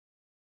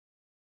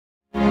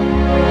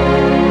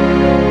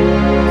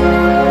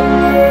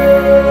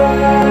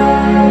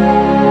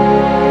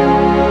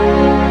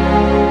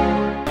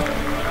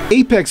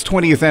APEC's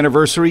 20th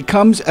anniversary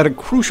comes at a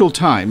crucial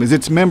time as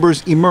its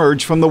members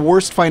emerge from the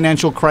worst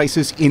financial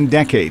crisis in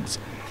decades.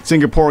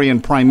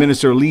 Singaporean Prime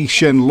Minister Lee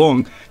Hsien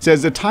Loong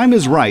says the time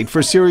is right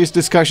for serious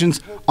discussions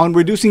on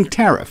reducing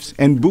tariffs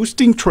and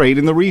boosting trade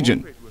in the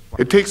region.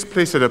 It takes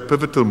place at a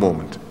pivotal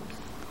moment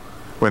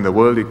when the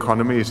world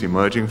economy is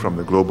emerging from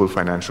the global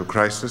financial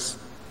crisis,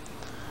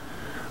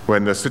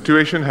 when the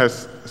situation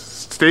has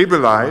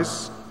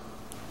stabilized,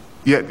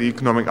 yet the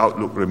economic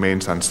outlook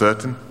remains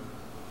uncertain,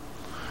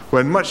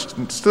 when much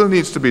still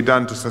needs to be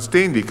done to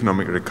sustain the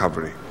economic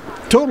recovery.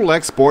 Total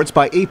exports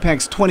by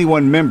APEC's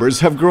 21 members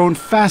have grown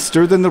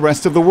faster than the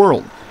rest of the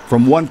world,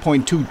 from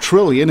 1.2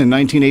 trillion in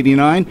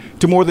 1989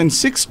 to more than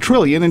 6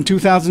 trillion in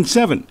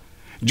 2007.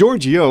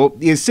 George Yeo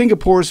is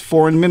Singapore's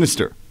foreign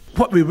minister.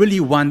 What we really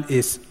want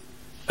is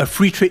a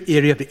free trade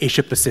area of the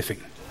Asia Pacific.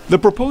 The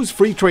proposed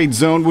free trade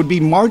zone would be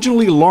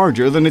marginally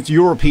larger than its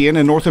European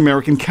and North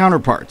American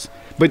counterparts,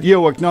 but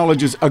Yeo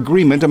acknowledges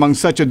agreement among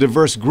such a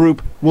diverse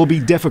group will be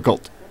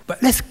difficult.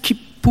 But let's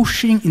keep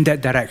pushing in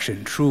that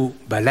direction through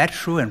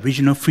bilateral and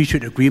regional free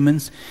trade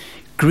agreements,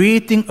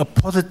 creating a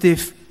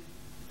positive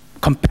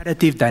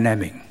competitive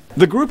dynamic.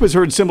 The group has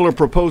heard similar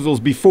proposals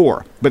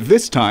before, but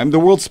this time the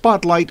world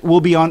spotlight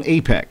will be on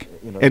APEC.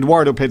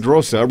 Eduardo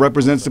Pedrosa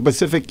represents the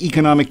Pacific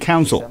Economic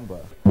Council.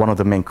 One of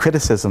the main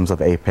criticisms of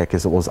APEC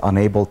is it was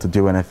unable to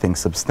do anything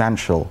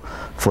substantial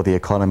for the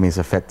economies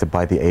affected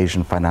by the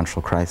Asian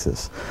financial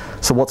crisis.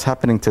 So what's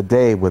happening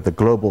today with the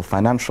global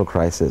financial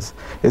crisis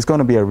is going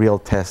to be a real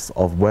test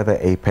of whether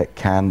APEC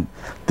can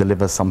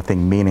deliver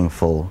something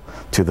meaningful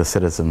to the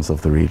citizens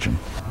of the region.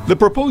 The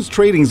proposed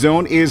trading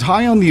zone is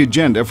high on the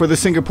agenda for the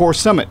Singapore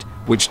summit,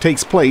 which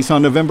takes place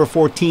on November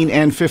 14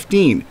 and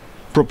 15.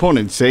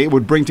 Proponents say it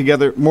would bring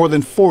together more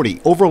than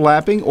 40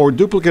 overlapping or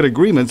duplicate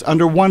agreements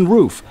under one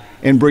roof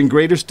and bring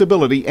greater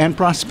stability and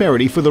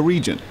prosperity for the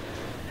region.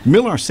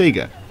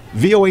 Arcega,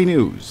 VOA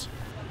News.